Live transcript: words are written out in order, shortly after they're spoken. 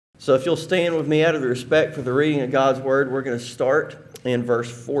So if you'll stand with me out of the respect for the reading of God's Word, we're going to start in verse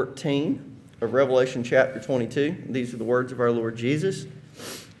 14 of Revelation chapter 22. These are the words of our Lord Jesus. He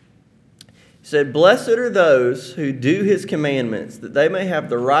said, "Blessed are those who do His commandments, that they may have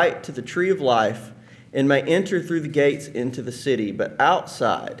the right to the tree of life and may enter through the gates into the city. But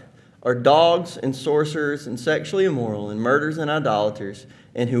outside are dogs and sorcerers and sexually immoral and murderers and idolaters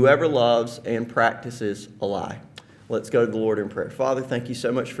and whoever loves and practices a lie." Let's go to the Lord in prayer. Father, thank you so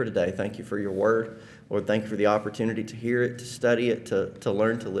much for today. Thank you for your word. Lord, thank you for the opportunity to hear it, to study it, to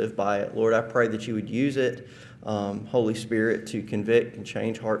learn to live by it. Lord, I pray that you would use it, Holy Spirit, to convict and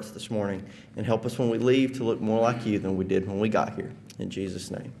change hearts this morning and help us when we leave to look more like you than we did when we got here. In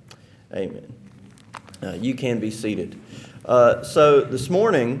Jesus' name, amen. You can be seated. So this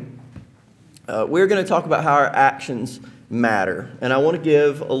morning, we're going to talk about how our actions matter. And I want to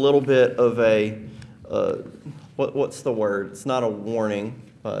give a little bit of a... what's the word? It's not a warning.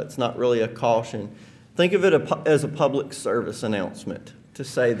 It's not really a caution. Think of it as a public service announcement to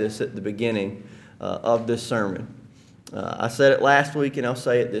say this at the beginning of this sermon. I said it last week and I'll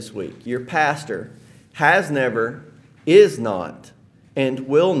say it this week. Your pastor has never, is not, and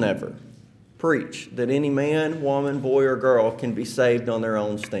will never preach that any man, woman, boy, or girl can be saved on their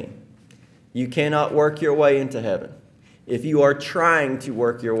own steam. You cannot work your way into heaven. If you are trying to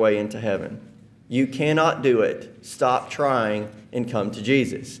work your way into heaven, you cannot do it. Stop trying and come to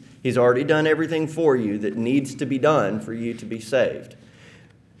Jesus. He's already done everything for you that needs to be done for you to be saved.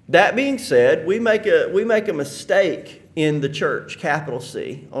 That being said, we make a mistake in the church, capital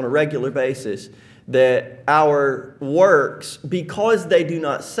C, on a regular basis, that our works, because they do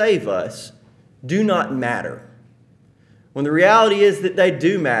not save us, do not matter. When the reality is that they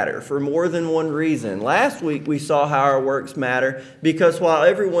do matter for more than one reason. Last week we saw how our works matter because while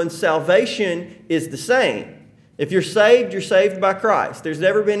everyone's salvation is the same, if you're saved by Christ. There's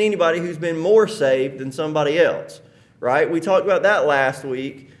never been anybody who's been more saved than somebody else, right? We talked about that last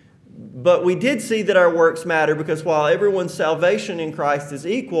week, but we did see that our works matter because while everyone's salvation in Christ is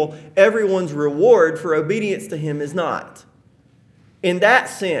equal, everyone's reward for obedience to Him is not. In that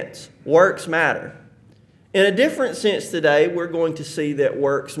sense, works matter. In a different sense today, we're going to see that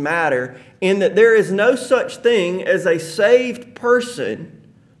works matter in that there is no such thing as a saved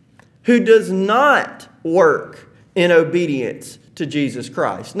person who does not work in obedience to Jesus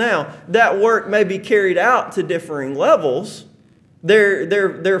Christ. Now, that work may be carried out to differing levels,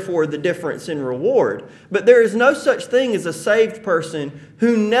 therefore the difference in reward. But there is no such thing as a saved person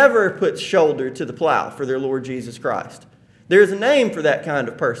who never puts shoulder to the plow for their Lord Jesus Christ. There's a name for that kind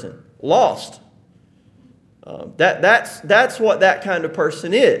of person, lost. That's what that kind of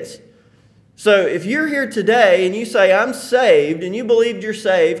person is. So if you're here today and you say, I'm saved, and you believed you're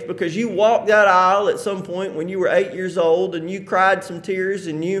saved because you walked that aisle at some point when you were 8 years old and you cried some tears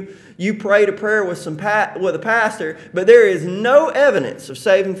and you prayed a prayer with a pastor, but there is no evidence of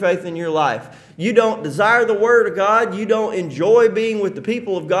saving faith in your life. You don't desire the Word of God, you don't enjoy being with the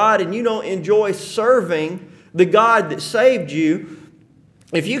people of God, and you don't enjoy serving the God that saved you.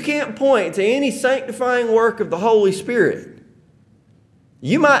 If you can't point to any sanctifying work of the Holy Spirit,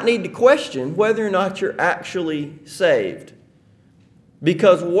 you might need to question whether or not you're actually saved.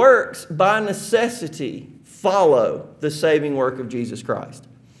 Because works, by necessity, follow the saving work of Jesus Christ.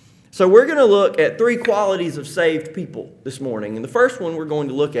 So we're going to look at three qualities of saved people this morning. And the first one we're going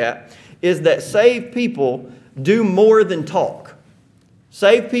to look at is that saved people do more than talk.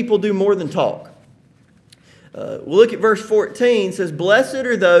 Saved people do more than talk. We'll look at verse 14. It says, "Blessed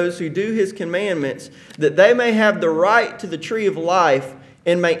are those who do His commandments, that they may have the right to the tree of life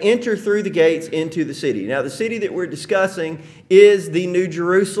and may enter through the gates into the city." Now, the city that we're discussing is the New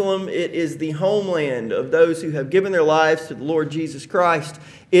Jerusalem. It is the homeland of those who have given their lives to the Lord Jesus Christ.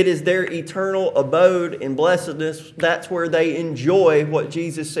 It is their eternal abode in blessedness. That's where they enjoy what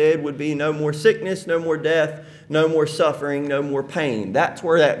Jesus said would be no more sickness, no more death, no more suffering, no more pain. That's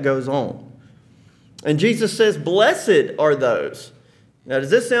where that goes on. And Jesus says, blessed are those. Now,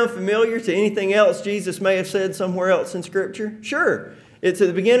 does this sound familiar to anything else Jesus may have said somewhere else in Scripture? Sure. It's at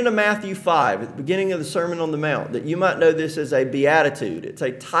the beginning of Matthew 5, at the beginning of the Sermon on the Mount, that you might know this as a beatitude. It's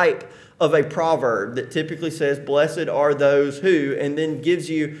a type of a proverb that typically says, blessed are those who, and then gives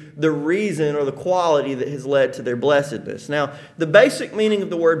you the reason or the quality that has led to their blessedness. Now, the basic meaning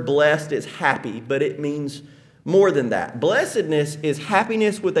of the word blessed is happy, but it means more than that. Blessedness is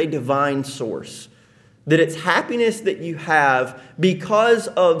happiness with a divine source. That it's happiness that you have because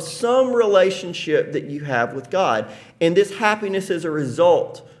of some relationship that you have with God. And this happiness is a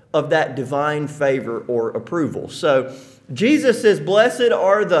result of that divine favor or approval. So Jesus says, blessed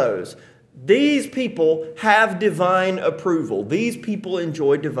are those. These people have divine approval. These people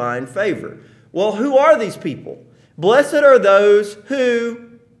enjoy divine favor. Well, who are these people? Blessed are those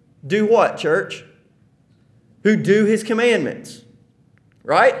who do what, church? Who do His commandments.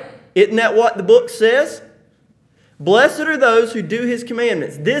 Right? Isn't that what the book says? Blessed are those who do His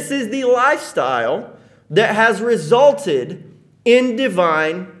commandments. This is the lifestyle that has resulted in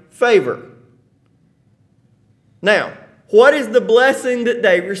divine favor. Now, what is the blessing that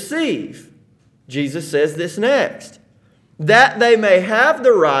they receive? Jesus says this next. That they may have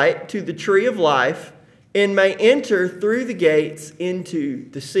the right to the tree of life and may enter through the gates into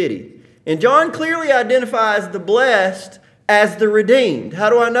the city. And John clearly identifies the blessed as the redeemed. How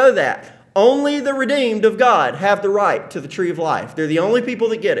do I know that? Only the redeemed of God have the right to the tree of life. They're the only people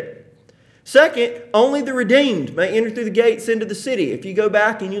that get it. Second, only the redeemed may enter through the gates into the city. If you go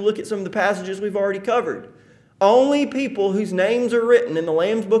back and you look at some of the passages we've already covered, only people whose names are written in the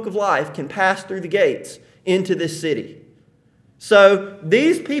Lamb's Book of Life can pass through the gates into this city. So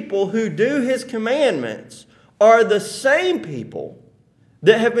these people who do His commandments are the same people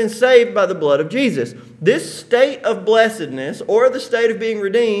that have been saved by the blood of Jesus. This state of blessedness, or the state of being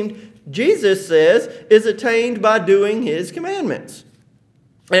redeemed, Jesus says, is attained by doing His commandments.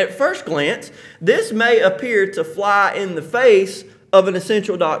 At first glance, this may appear to fly in the face of an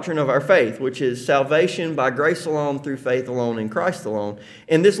essential doctrine of our faith, which is salvation by grace alone, through faith alone, in Christ alone.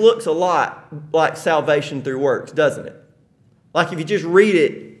 And this looks a lot like salvation through works, doesn't it? Like if you just read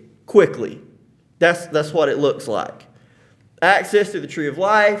it quickly, that's what it looks like. Access to the tree of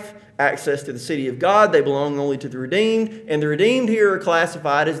life, access to the city of God, they belong only to the redeemed, and the redeemed here are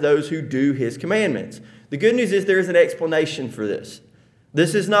classified as those who do His commandments. The good news is there is an explanation for this.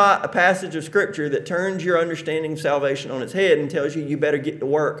 This is not a passage of Scripture that turns your understanding of salvation on its head and tells you better get to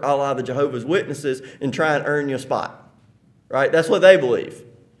work a la the Jehovah's Witnesses and try and earn your spot. Right? That's what they believe.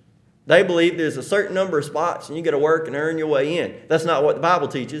 They believe there's a certain number of spots and you got to work and earn your way in. That's not what the Bible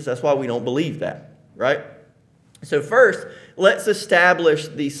teaches. That's why we don't believe that. Right? So first, let's establish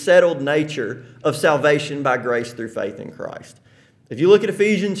the settled nature of salvation by grace through faith in Christ. If you look at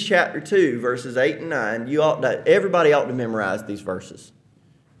Ephesians chapter 2, verses 8 and 9, everybody ought to memorize these verses.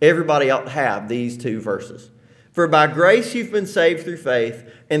 Everybody ought to have these two verses. For by grace you've been saved through faith,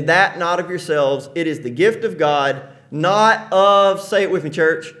 and that not of yourselves. It is the gift of God, not of, say it with me,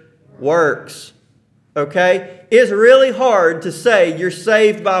 church, works. Okay? It's really hard to say you're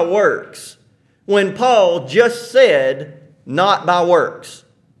saved by works when Paul just said not by works.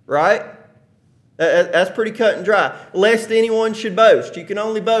 Right? That's pretty cut and dry. Lest anyone should boast. You can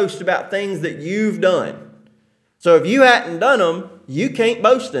only boast about things that you've done. So if you hadn't done them, you can't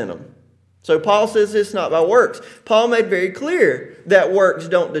boast in them. So Paul says it's not by works. Paul made very clear that works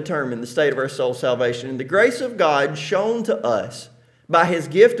don't determine the state of our soul salvation. And the grace of God shown to us by His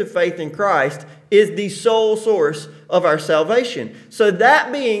gift of faith in Christ is the sole source of our salvation. So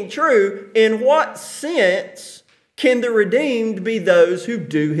that being true, in what sense can the redeemed be those who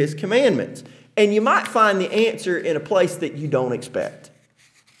do His commandments? And you might find the answer in a place that you don't expect.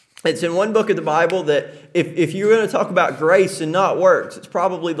 It's in one book of the Bible that if you're going to talk about grace and not works, it's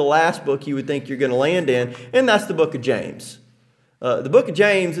probably the last book you would think you're going to land in, and that's the book of James. The book of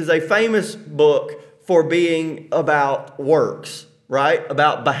James is a famous book for being about works, right?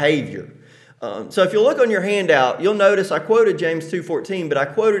 About behavior. So if you look on your handout, you'll notice I quoted James 2:14, but I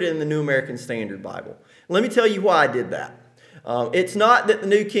quoted it in the New American Standard Bible. Let me tell you why I did that. It's not that the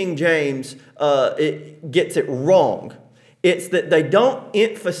New King James it gets it wrong. It's that they don't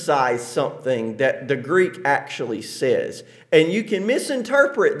emphasize something that the Greek actually says. And you can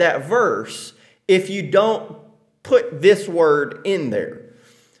misinterpret that verse if you don't put this word in there.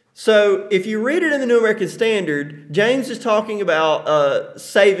 So if you read it in the New American Standard, James is talking about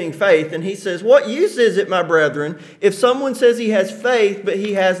saving faith. And he says, what use is it, my brethren, if someone says he has faith but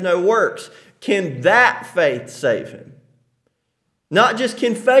he has no works? Can that faith save him? Not just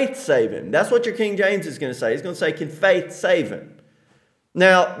can faith save him. That's what your King James is going to say. He's going to say, can faith save him?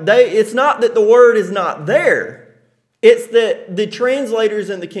 Now, it's not that the word is not there. It's that the translators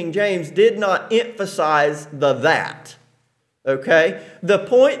in the King James did not emphasize the that. Okay? The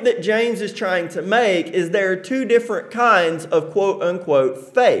point that James is trying to make is there are two different kinds of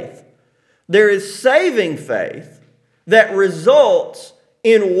quote-unquote faith. There is saving faith that results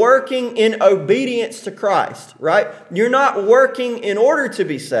in working in obedience to Christ, right? You're not working in order to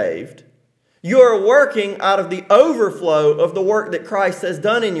be saved. You are working out of the overflow of the work that Christ has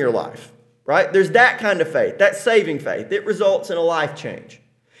done in your life, right? There's that kind of faith, that saving faith. It results in a life change.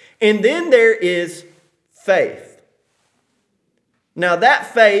 And then there is faith. Now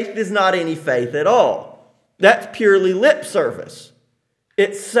that faith is not any faith at all. That's purely lip service.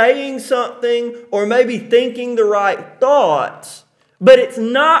 It's saying something or maybe thinking the right thoughts, but it's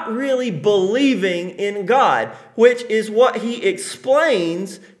not really believing in God, which is what he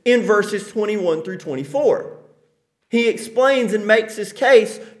explains in verses 21 through 24. He explains and makes his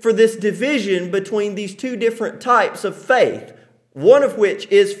case for this division between these two different types of faith, one of which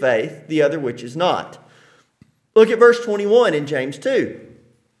is faith, the other which is not. Look at verse 21 in James 2.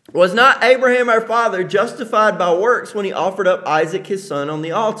 Was not Abraham our father justified by works when he offered up Isaac his son on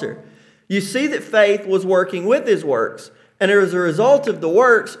the altar? You see that faith was working with his works, and as a result of the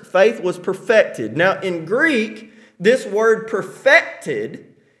works, faith was perfected. Now in Greek, this word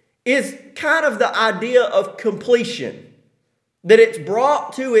perfected is kind of the idea of completion, that it's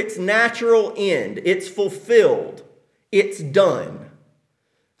brought to its natural end, it's fulfilled, it's done.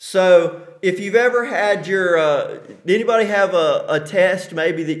 So if you've ever had did anybody have a test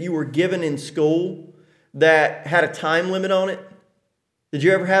maybe that you were given in school that had a time limit on it? Did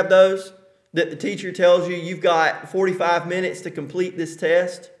you ever have those? That the teacher tells you you've got 45 minutes to complete this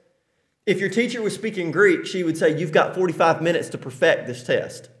test? If your teacher was speaking Greek, she would say you've got 45 minutes to perfect this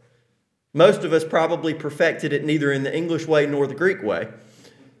test. Most of us probably perfected it neither in the English way nor the Greek way.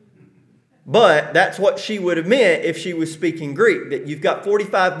 But that's what she would have meant if she was speaking Greek, that you've got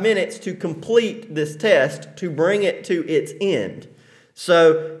 45 minutes to complete this test, to bring it to its end.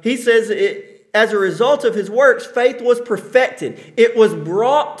 So he says as a result of his works, faith was perfected. It was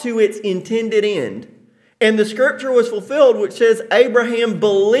brought to its intended end. And the scripture was fulfilled, which says Abraham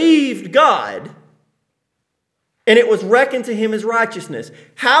believed God, and it was reckoned to him as righteousness.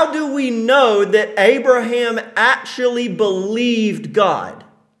 How do we know that Abraham actually believed God?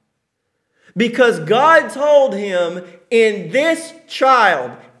 Because God told him, in this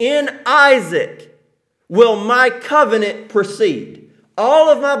child, in Isaac, will my covenant proceed. All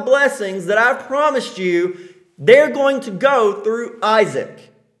of my blessings that I've promised you, they're going to go through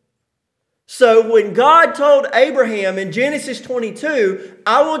Isaac. So when God told Abraham in Genesis 22,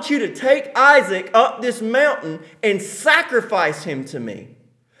 I want you to take Isaac up this mountain and sacrifice him to me.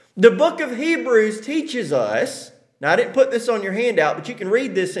 The book of Hebrews teaches us, now I didn't put this on your handout, but you can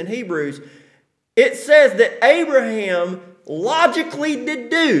read this in Hebrews. It says that Abraham logically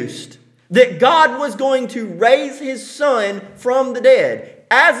deduced that God was going to raise his son from the dead.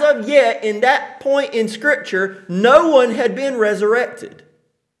 As of yet, in that point in Scripture, no one had been resurrected.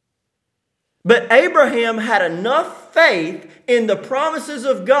 But Abraham had enough faith in the promises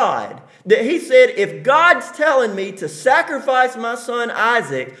of God that he said, if God's telling me to sacrifice my son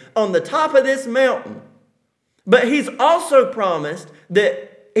Isaac on the top of this mountain, but he's also promised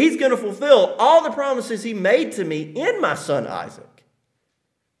that he's going to fulfill all the promises he made to me in my son Isaac,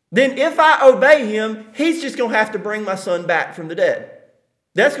 then if I obey him, he's just going to have to bring my son back from the dead.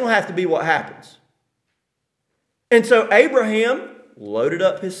 That's going to have to be what happens. And so Abraham loaded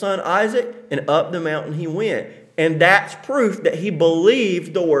up his son Isaac, and up the mountain he went. And that's proof that he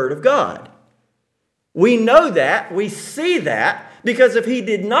believed the word of God. We know that, we see that, because if he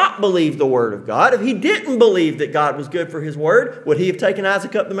did not believe the word of God, if he didn't believe that God was good for his word, would he have taken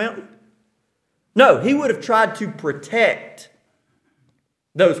Isaac up the mountain? No, he would have tried to protect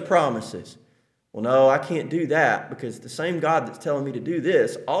those promises. Well, no, I can't do that because the same God that's telling me to do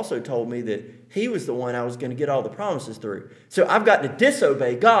this also told me that he was the one I was going to get all the promises through. So I've got to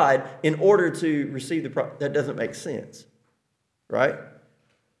disobey God in order to receive the promise. That doesn't make sense, right?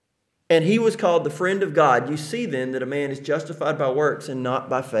 And he was called the friend of God. You see then that a man is justified by works and not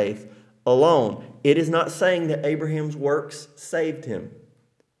by faith alone. It is not saying that Abraham's works saved him.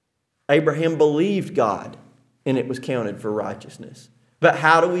 Abraham believed God and it was counted for righteousness. But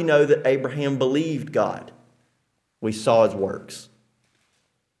how do we know that Abraham believed God? We saw his works.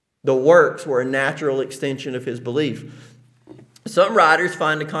 The works were a natural extension of his belief. Some writers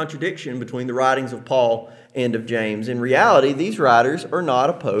find a contradiction between the writings of Paul and of James. In reality, these writers are not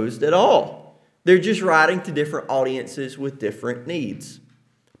opposed at all. They're just writing to different audiences with different needs.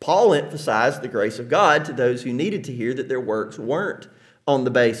 Paul emphasized the grace of God to those who needed to hear that their works weren't the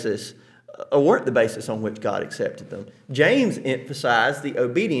basis on which God accepted them. James emphasized the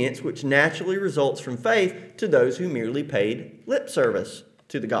obedience which naturally results from faith to those who merely paid lip service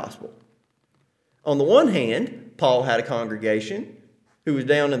to the gospel. On the one hand, Paul had a congregation who was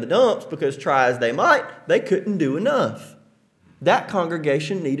down in the dumps because try as they might, they couldn't do enough. That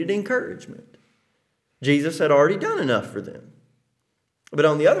congregation needed encouragement. Jesus had already done enough for them. But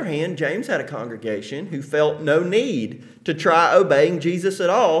on the other hand, James had a congregation who felt no need to try obeying Jesus at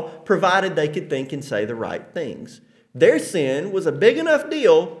all, provided they could think and say the right things. Their sin was a big enough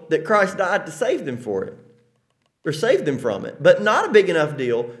deal that Christ died to save them for it, or save them from it, but not a big enough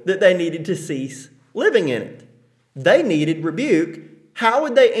deal that they needed to cease living in it. They needed rebuke, how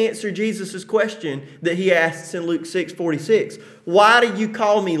would they answer Jesus' question that he asks in Luke 6:46? Why do you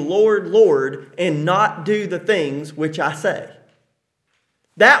call me Lord, Lord, and not do the things which I say?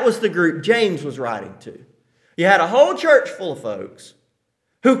 That was the group James was writing to. You had a whole church full of folks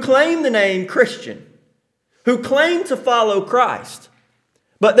who claimed the name Christian, who claimed to follow Christ,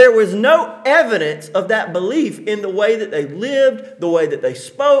 but there was no evidence of that belief in the way that they lived, the way that they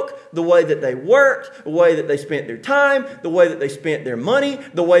spoke, the way that they worked, the way that they spent their time, the way that they spent their money,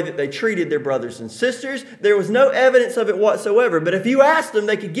 the way that they treated their brothers and sisters. There was no evidence of it whatsoever. But if you asked them,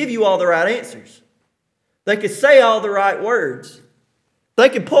 they could give you all the right answers. They could say all the right words. They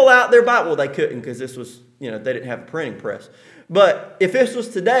could pull out their Bible. Well, they couldn't because this was, they didn't have a printing press. But if this was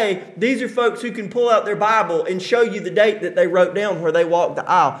today, these are folks who can pull out their Bible and show you the date that they wrote down where they walked the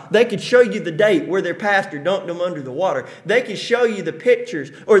aisle. They could show you the date where their pastor dunked them under the water. They could show you the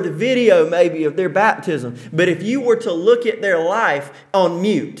pictures or the video maybe of their baptism. But if you were to look at their life on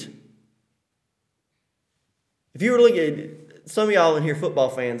mute, if you were to look at some of y'all in here football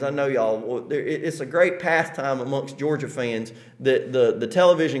fans, I know y'all, it's a great pastime amongst Georgia fans that the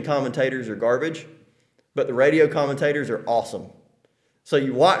television commentators are garbage, but the radio commentators are awesome. So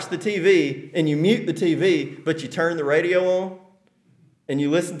you watch the TV and you mute the TV, but you turn the radio on and you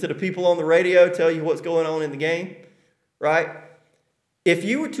listen to the people on the radio tell you what's going on in the game, right? If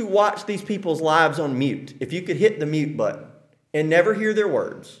you were to watch these people's lives on mute, if you could hit the mute button and never hear their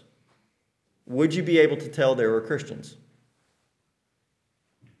words, would you be able to tell they were Christians?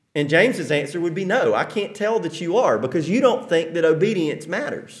 And James's answer would be no, I can't tell that you are because you don't think that obedience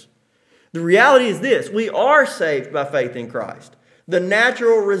matters. The reality is this: we are saved by faith in Christ. The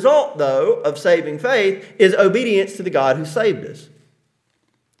natural result, though, of saving faith is obedience to the God who saved us.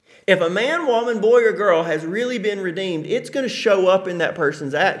 If a man, woman, boy, or girl has really been redeemed, it's going to show up in that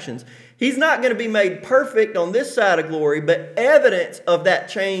person's actions. He's not going to be made perfect on this side of glory, but evidence of that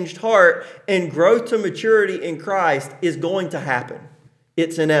changed heart and growth to maturity in Christ is going to happen.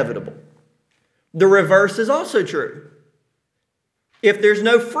 It's inevitable. The reverse is also true. If there's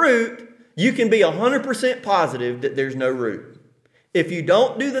no fruit, you can be 100% positive that there's no root. If you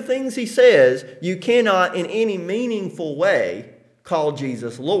don't do the things he says, you cannot in any meaningful way call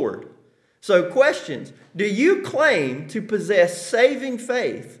Jesus Lord. So questions: do you claim to possess saving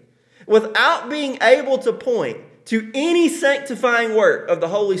faith without being able to point to any sanctifying work of the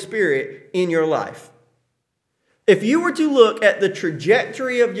Holy Spirit in your life? If you were to look at the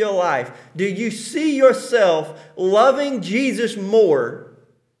trajectory of your life, do you see yourself loving Jesus more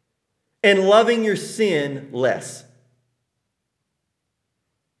and loving your sin less?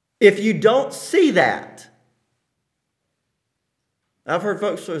 If you don't see that, I've heard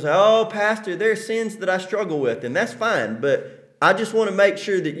folks say, oh, Pastor, there are sins that I struggle with, and that's fine, but I just want to make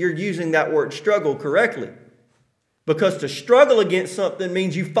sure that you're using that word struggle correctly. Because to struggle against something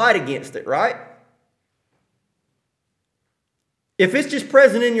means you fight against it, right? If it's just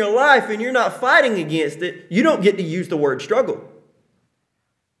present in your life and you're not fighting against it, you don't get to use the word struggle.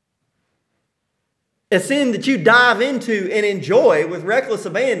 A sin that you dive into and enjoy with reckless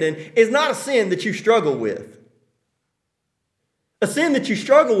abandon is not a sin that you struggle with. A sin that you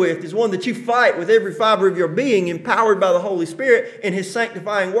struggle with is one that you fight with every fiber of your being, empowered by the Holy Spirit, and His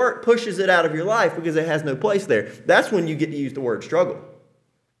sanctifying work pushes it out of your life because it has no place there. That's when you get to use the word struggle.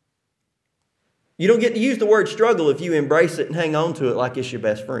 You don't get to use the word struggle if you embrace it and hang on to it like it's your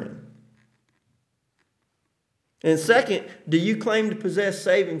best friend. And second, do you claim to possess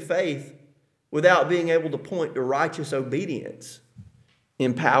saving faith without being able to point to righteous obedience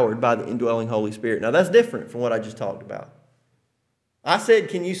empowered by the indwelling Holy Spirit? Now, that's different from what I just talked about. I said,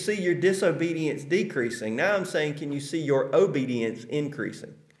 can you see your disobedience decreasing? Now I'm saying, can you see your obedience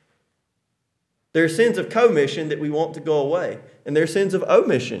increasing? There are sins of commission that we want to go away, and there are sins of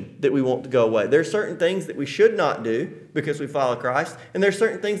omission that we want to go away. There are certain things that we should not do because we follow Christ, and there are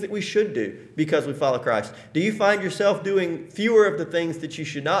certain things that we should do because we follow Christ. Do you find yourself doing fewer of the things that you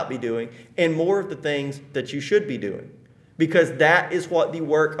should not be doing and more of the things that you should be doing? Because that is what the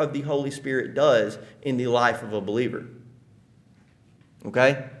work of the Holy Spirit does in the life of a believer.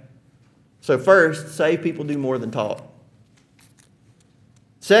 Okay? So first, saved people do more than talk.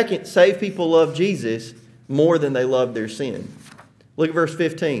 Second, saved people love Jesus more than they love their sin. Look at verse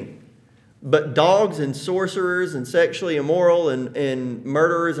 15. But dogs and sorcerers and sexually immoral and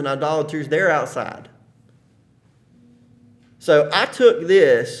murderers and idolaters, they're outside. So I took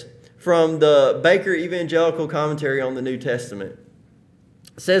this from the Baker Evangelical Commentary on the New Testament.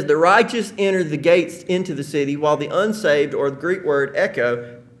 It says, the righteous enter the gates into the city, while the unsaved, or the Greek word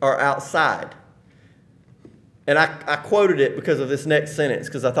echo, are outside. And I quoted it because of this next sentence,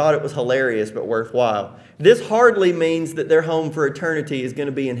 because I thought it was hilarious but worthwhile. This hardly means that their home for eternity is going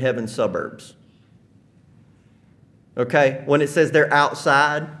to be in heaven's suburbs. Okay? When it says they're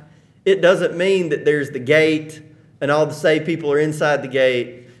outside, it doesn't mean that there's the gate and all the saved people are inside the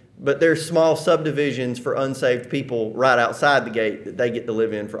gate, but there's small subdivisions for unsaved people right outside the gate that they get to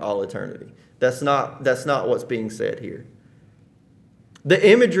live in for all eternity. That's not what's being said here. The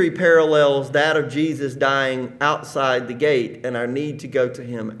imagery parallels that of Jesus dying outside the gate and our need to go to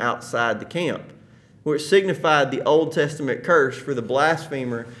him outside the camp, which signified the Old Testament curse for the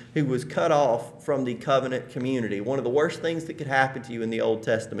blasphemer who was cut off from the covenant community. One of the worst things that could happen to you in the Old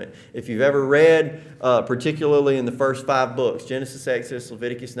Testament. If you've ever read, particularly in the first 5 books, Genesis, Exodus,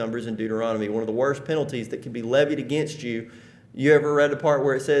 Leviticus, Numbers, and Deuteronomy, one of the worst penalties that could be levied against you, you ever read the part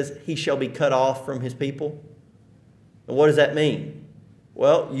where it says, he shall be cut off from his people? And what does that mean?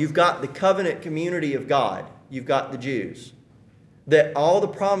 Well, you've got the covenant community of God. You've got the Jews. That all the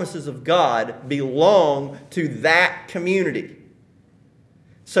promises of God belong to that community.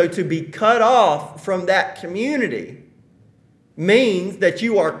 So to be cut off from that community means that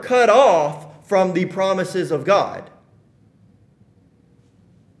you are cut off from the promises of God.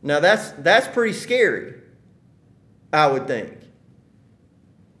 Now that's pretty scary, I would think.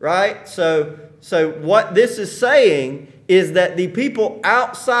 Right? So what this is saying is that the people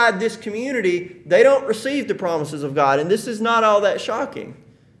outside this community, they don't receive the promises of God. And this is not all that shocking,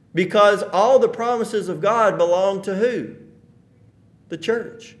 because all the promises of God belong to who? The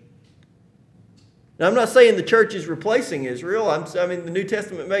church. Now, I'm not saying the church is replacing Israel. I mean, the New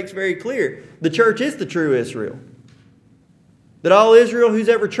Testament makes very clear the church is the true Israel. That all Israel who's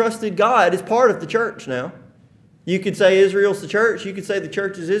ever trusted God is part of the church now. You could say Israel's the church. You could say the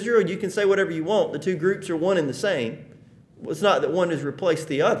church is Israel. You can say whatever you want. The two groups are one and the same. It's not that one has replaced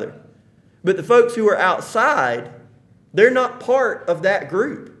the other. But the folks who are outside, they're not part of that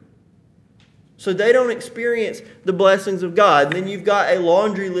group. So they don't experience the blessings of God. And then you've got a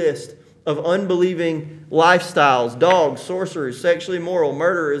laundry list of unbelieving lifestyles: dogs, sorcerers, sexually immoral,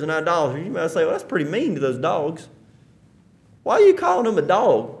 murderers, and idolaters. You might say, well, that's pretty mean to those dogs. Why are you calling them a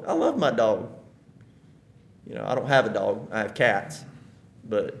dog? I love my dog. You know, I don't have a dog. I have cats.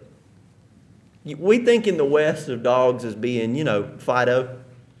 But we think in the West of dogs as being, Fido.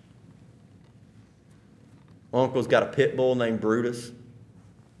 My uncle's got a pit bull named Brutus.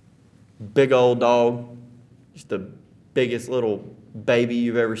 Big old dog. Just the biggest little baby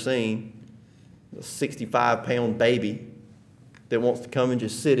you've ever seen. A 65-pound baby that wants to come and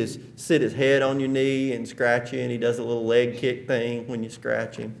just sit his head on your knee and scratch you, and he does a little leg kick thing when you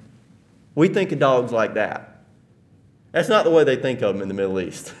scratch him. We think of dogs like that. That's not the way they think of them in the Middle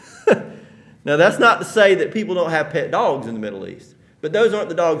East. Now, that's not to say that people don't have pet dogs in the Middle East. But those aren't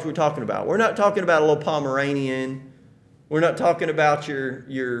the dogs we're talking about. We're not talking about a little Pomeranian. We're not talking about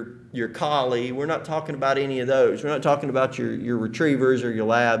your collie. We're not talking about any of those. We're not talking about your retrievers or your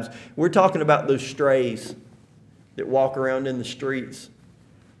labs. We're talking about those strays that walk around in the streets,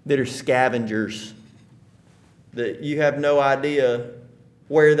 that are scavengers, that you have no idea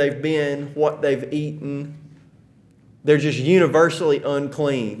where they've been, what they've eaten. They're just universally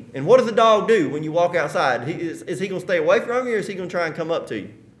unclean. And what does the dog do when you walk outside? Is he going to stay away from you, or is he going to try and come up to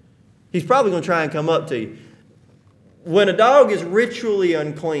you? He's probably going to try and come up to you. When a dog is ritually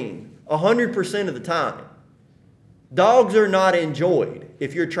unclean, 100% of the time, dogs are not enjoyed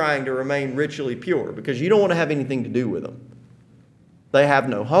if you're trying to remain ritually pure, because you don't want to have anything to do with them. They have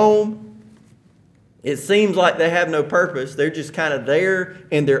no home. It seems like they have no purpose. They're just kind of there,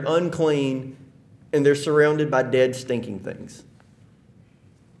 and they're unclean, and they're surrounded by dead, stinking things.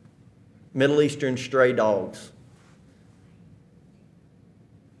 Middle Eastern stray dogs.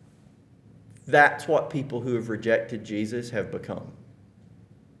 That's what people who have rejected Jesus have become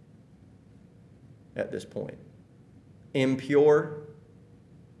at this point. Impure,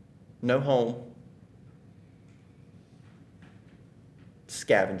 no home,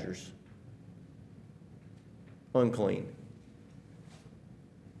 scavengers, unclean.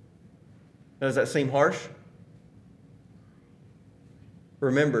 Now, does that seem harsh?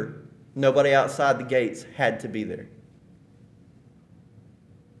 Remember, nobody outside the gates had to be there.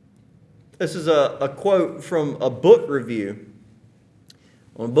 This is a quote from a book review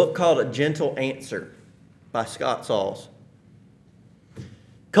on a book called A Gentle Answer by Scott Sauls.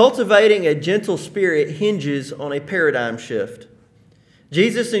 Cultivating a gentle spirit hinges on a paradigm shift.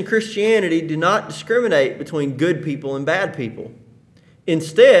 Jesus and Christianity do not discriminate between good people and bad people.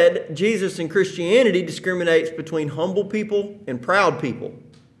 Instead, Jesus and Christianity discriminates between humble people and proud people.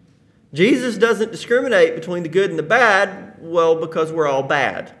 Jesus doesn't discriminate between the good and the bad, well, because we're all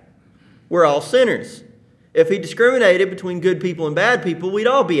bad. We're all sinners. If he discriminated between good people and bad people, we'd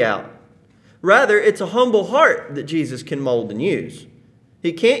all be out. Rather, it's a humble heart that Jesus can mold and use.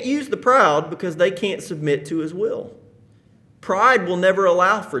 He can't use the proud because they can't submit to his will. Pride will never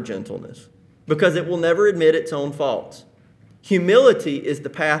allow for gentleness because it will never admit its own faults. Humility is the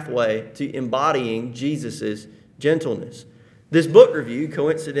pathway to embodying Jesus' gentleness. This book review,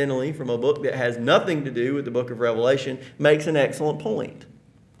 coincidentally from a book that has nothing to do with the book of Revelation, makes an excellent point.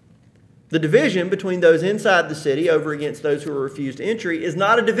 The division between those inside the city over against those who are refused entry is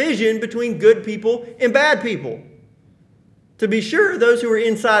not a division between good people and bad people. To be sure, those who are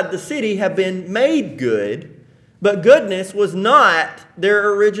inside the city have been made good, but goodness was not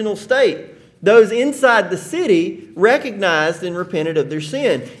their original state. Those inside the city recognized and repented of their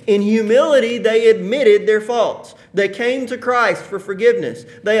sin. In humility, they admitted their faults. They came to Christ for forgiveness.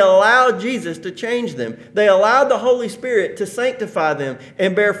 They allowed Jesus to change them. They allowed the Holy Spirit to sanctify them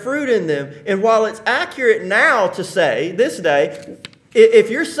and bear fruit in them. And while it's accurate now to say, this day,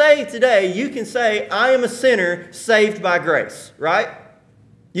 if you're saved today, you can say, I am a sinner saved by grace, right?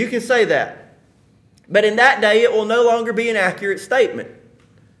 You can say that. But in that day, it will no longer be an accurate statement.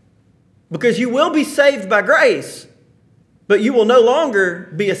 Because you will be saved by grace, but you will no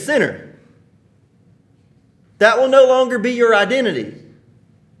longer be a sinner. That will no longer be your identity.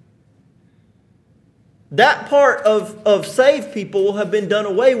 That part of saved people will have been done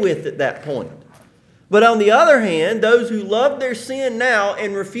away with at that point. But on the other hand, those who love their sin now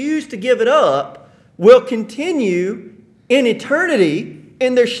and refuse to give it up will continue in eternity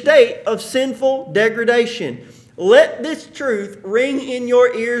in their state of sinful degradation. Let this truth ring in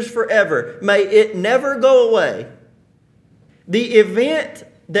your ears forever. May it never go away. The event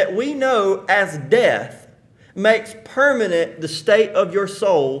that we know as death makes permanent the state of your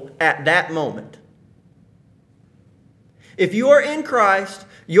soul at that moment. If you are in Christ,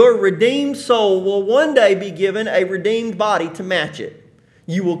 your redeemed soul will one day be given a redeemed body to match it.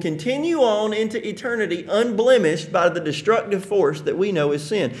 You will continue on into eternity unblemished by the destructive force that we know is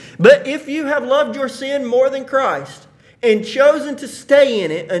sin. But if you have loved your sin more than Christ and chosen to stay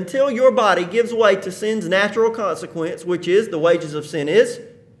in it until your body gives way to sin's natural consequence, which is the wages of sin is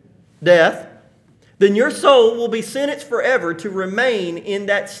death, then your soul will be sentenced forever to remain in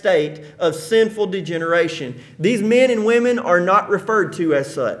that state of sinful degeneration. These men and women are not referred to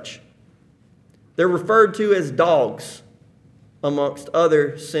as such. They're referred to as dogs amongst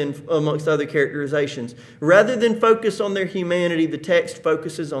other characterizations. Rather than focus on their humanity, the text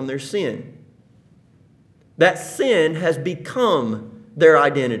focuses on their sin. That sin has become their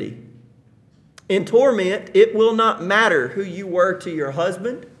identity. In torment, it will not matter who you were to your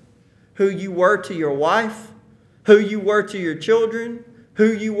husband, who you were to your wife, who you were to your children,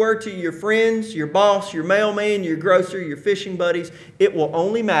 who you were to your friends, your boss, your mailman, your grocer, your fishing buddies. It will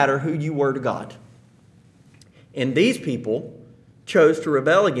only matter who you were to God. And these people chose to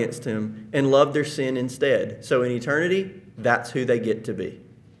rebel against him and love their sin instead. So in eternity, that's who they get to be.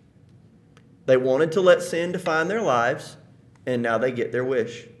 They wanted to let sin define their lives, and now they get their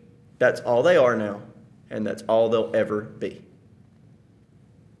wish. That's all they are now, and that's all they'll ever be.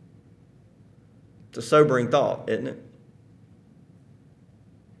 It's a sobering thought, isn't it?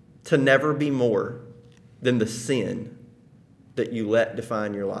 To never be more than the sin that you let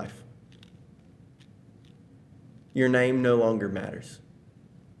define your life. Your name no longer matters.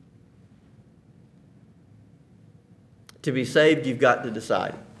 To be saved, you've got to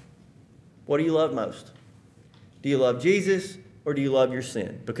decide. What do you love most? Do you love Jesus or do you love your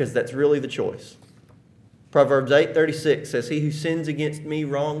sin? Because that's really the choice. Proverbs 8:36 says, "He who sins against me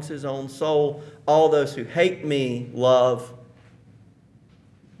wrongs his own soul. All those who hate me love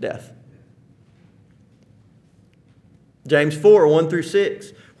death." James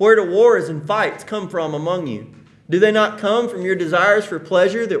 4:1-6. "Where do wars and fights come from among you? Do they not come from your desires for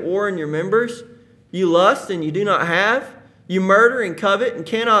pleasure that war in your members? You lust and you do not have. You murder and covet and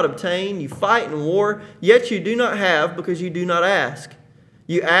cannot obtain. You fight and war, yet you do not have because you do not ask.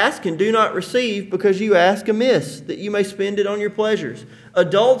 You ask and do not receive because you ask amiss, that you may spend it on your pleasures.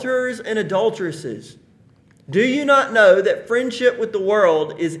 Adulterers and adulteresses, do you not know that friendship with the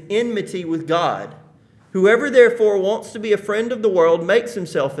world is enmity with God? Whoever therefore wants to be a friend of the world makes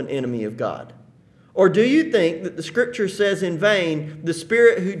himself an enemy of God. Or do you think that the Scripture says in vain, the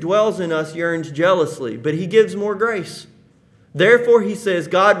Spirit who dwells in us yearns jealously, but He gives more grace? Therefore He says,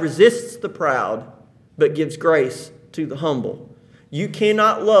 God resists the proud, but gives grace to the humble. You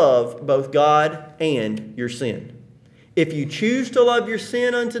cannot love both God and your sin. If you choose to love your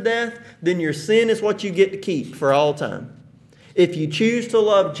sin unto death, then your sin is what you get to keep for all time. If you choose to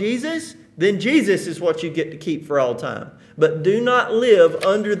love Jesus, then Jesus is what you get to keep for all time. but do not live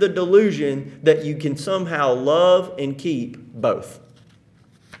under the delusion that you can somehow love and keep both.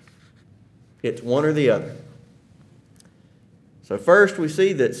 It's one or the other. So first we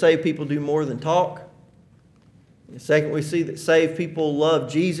see that saved people do more than talk. Second, we see that saved people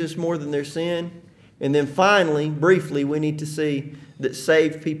love Jesus more than their sin. And then finally, briefly, we need to see that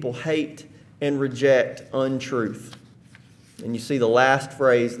saved people hate and reject untruth. And you see the last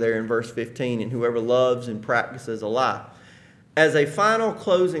phrase there in verse 15, and whoever loves and practices a lie. As a final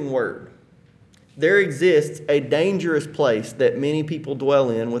closing word, there exists a dangerous place that many people dwell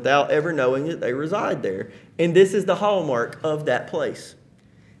in without ever knowing that they reside there. And this is the hallmark of that place.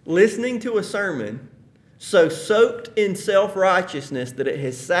 Listening to a sermon so soaked in self-righteousness that it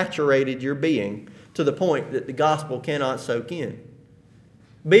has saturated your being to the point that the gospel cannot soak in.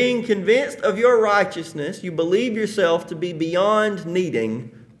 Being convinced of your righteousness, you believe yourself to be beyond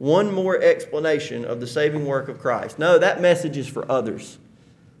needing one more explanation of the saving work of Christ. No, that message is for others.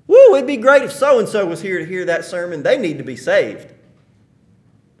 Woo, it'd be great if so-and-so was here to hear that sermon. They need to be saved.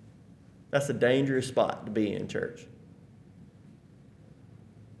 That's a dangerous spot to be in, church.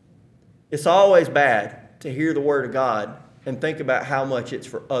 It's always bad to hear the Word of God and think about how much it's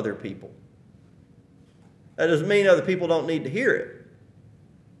for other people. That doesn't mean other people don't need to hear it.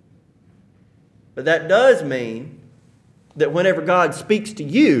 But that does mean that whenever God speaks to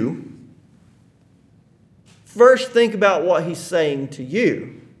you, first think about what He's saying to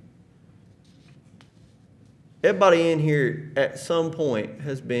you. Everybody in here at some point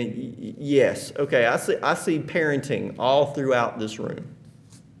has been, yes, okay, I see parenting all throughout this room.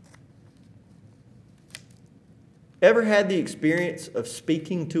 Ever had the experience of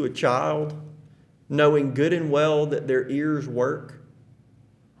speaking to a child, knowing good and well that their ears work?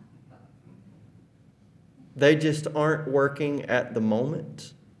 They just aren't working at the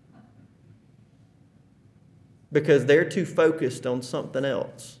moment because they're too focused on something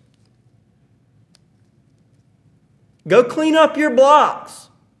else. Go clean up your blocks.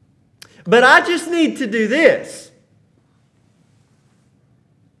 But I just need to do this.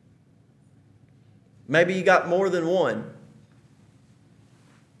 Maybe you got more than one.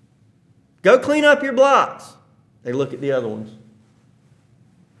 Go clean up your blocks. They look at the other ones.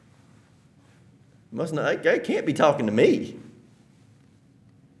 They can't be talking to me.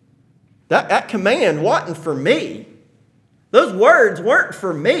 That command wasn't for me. Those words weren't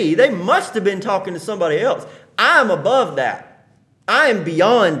for me. They must have been talking to somebody else. I am above that. I am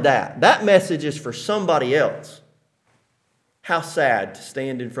beyond that. That message is for somebody else. How sad to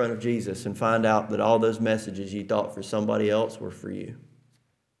stand in front of Jesus and find out that all those messages you thought for somebody else were for you.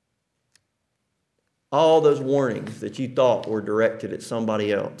 All those warnings that you thought were directed at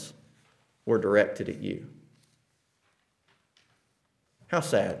somebody else were directed at you. How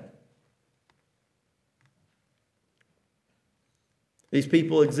sad. These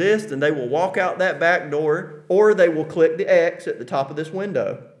people exist and they will walk out that back door or they will click the X at the top of this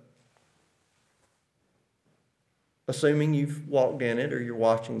window. Assuming you've walked in it or you're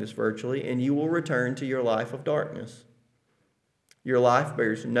watching this virtually, and you will return to your life of darkness. Your life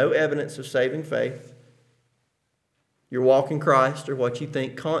bears no evidence of saving faith. Your walk in Christ, or what you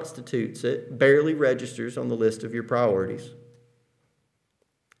think constitutes it, barely registers on the list of your priorities.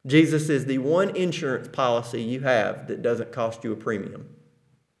 Jesus is the one insurance policy you have that doesn't cost you a premium.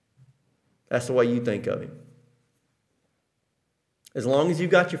 That's the way you think of Him. As long as you've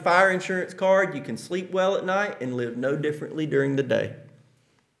got your fire insurance card, you can sleep well at night and live no differently during the day.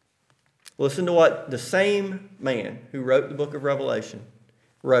 Listen to what the same man who wrote the book of Revelation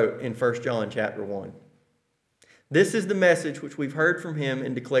wrote in 1 John chapter 1. This is the message which we've heard from Him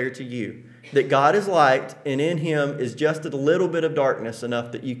and declare to you, that God is light, and in Him is just a little bit of darkness,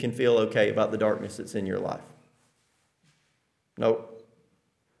 enough that you can feel okay about the darkness that's in your life. Nope.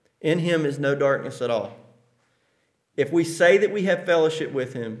 In Him is no darkness at all. If we say that we have fellowship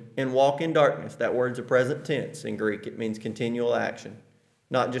with Him and walk in darkness, that word's a present tense in Greek. It means continual action.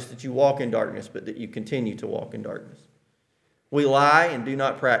 Not just that you walk in darkness, but that you continue to walk in darkness. We lie and do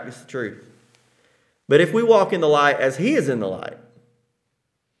not practice the truth. But if we walk in the light as He is in the light,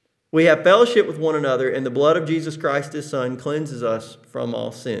 we have fellowship with one another, and the blood of Jesus Christ, His Son, cleanses us from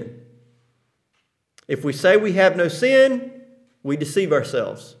all sin. If we say we have no sin, we deceive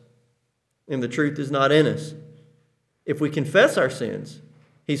ourselves, and the truth is not in us. If we confess our sins,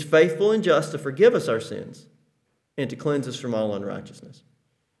 He's faithful and just to forgive us our sins and to cleanse us from all unrighteousness.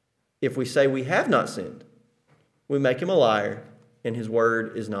 If we say we have not sinned, we make Him a liar, and His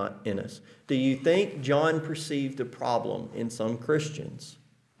word is not in us. Do you think John perceived a problem in some Christians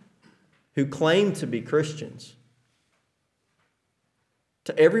who claimed to be Christians?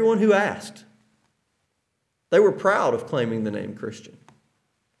 To everyone who asked, They were proud of claiming the name Christian.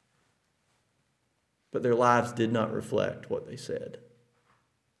 But their lives did not reflect what they said.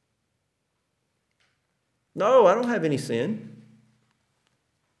 No, I don't have any sin,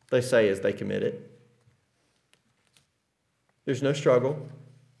 they say as they commit it. There's no struggle.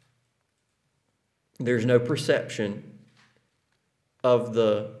 There's no perception of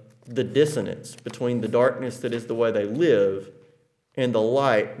the dissonance between the darkness that is the way they live and the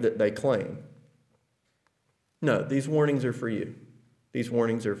light that they claim. No, these warnings are for you. These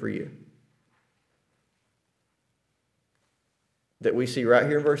warnings are for you. That we see right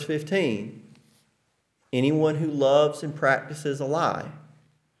here in verse 15, anyone who loves and practices a lie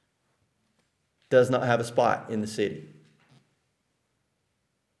does not have a spot in the city.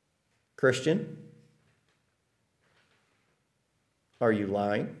 Christian, are you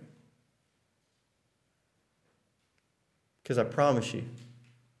lying? Because I promise you,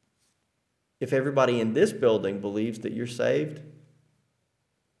 if everybody in this building believes that you're saved,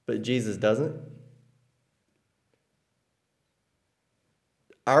 but Jesus doesn't,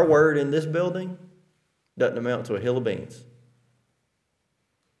 our word in this building doesn't amount to a hill of beans.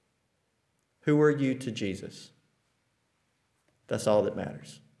 Who are you to Jesus? That's all that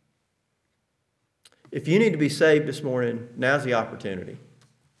matters. If you need to be saved this morning, now's the opportunity.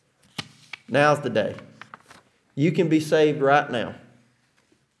 Now's the day. You can be saved right now.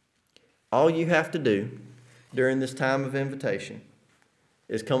 All you have to do during this time of invitation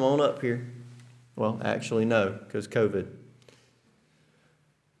is come on up here. Well, actually, no, because COVID.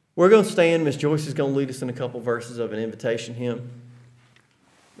 We're going to stand. Miss Joyce is going to lead us in a couple verses of an invitation hymn.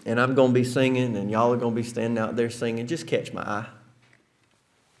 And I'm going to be singing, and y'all are going to be standing out there singing. Just catch my eye.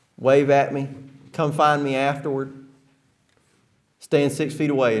 Wave at me. Come find me afterward. Stand 6 feet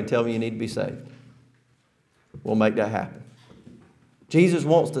away and tell me you need to be saved. We'll make that happen. Jesus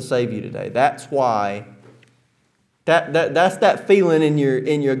wants to save you today. That's why. That's that feeling in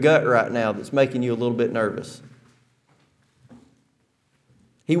your gut right now that's making you a little bit nervous.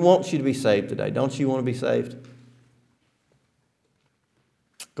 He wants you to be saved today. Don't you want to be saved?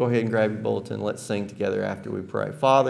 Go ahead and grab your bulletin. Let's sing together after we pray. Father,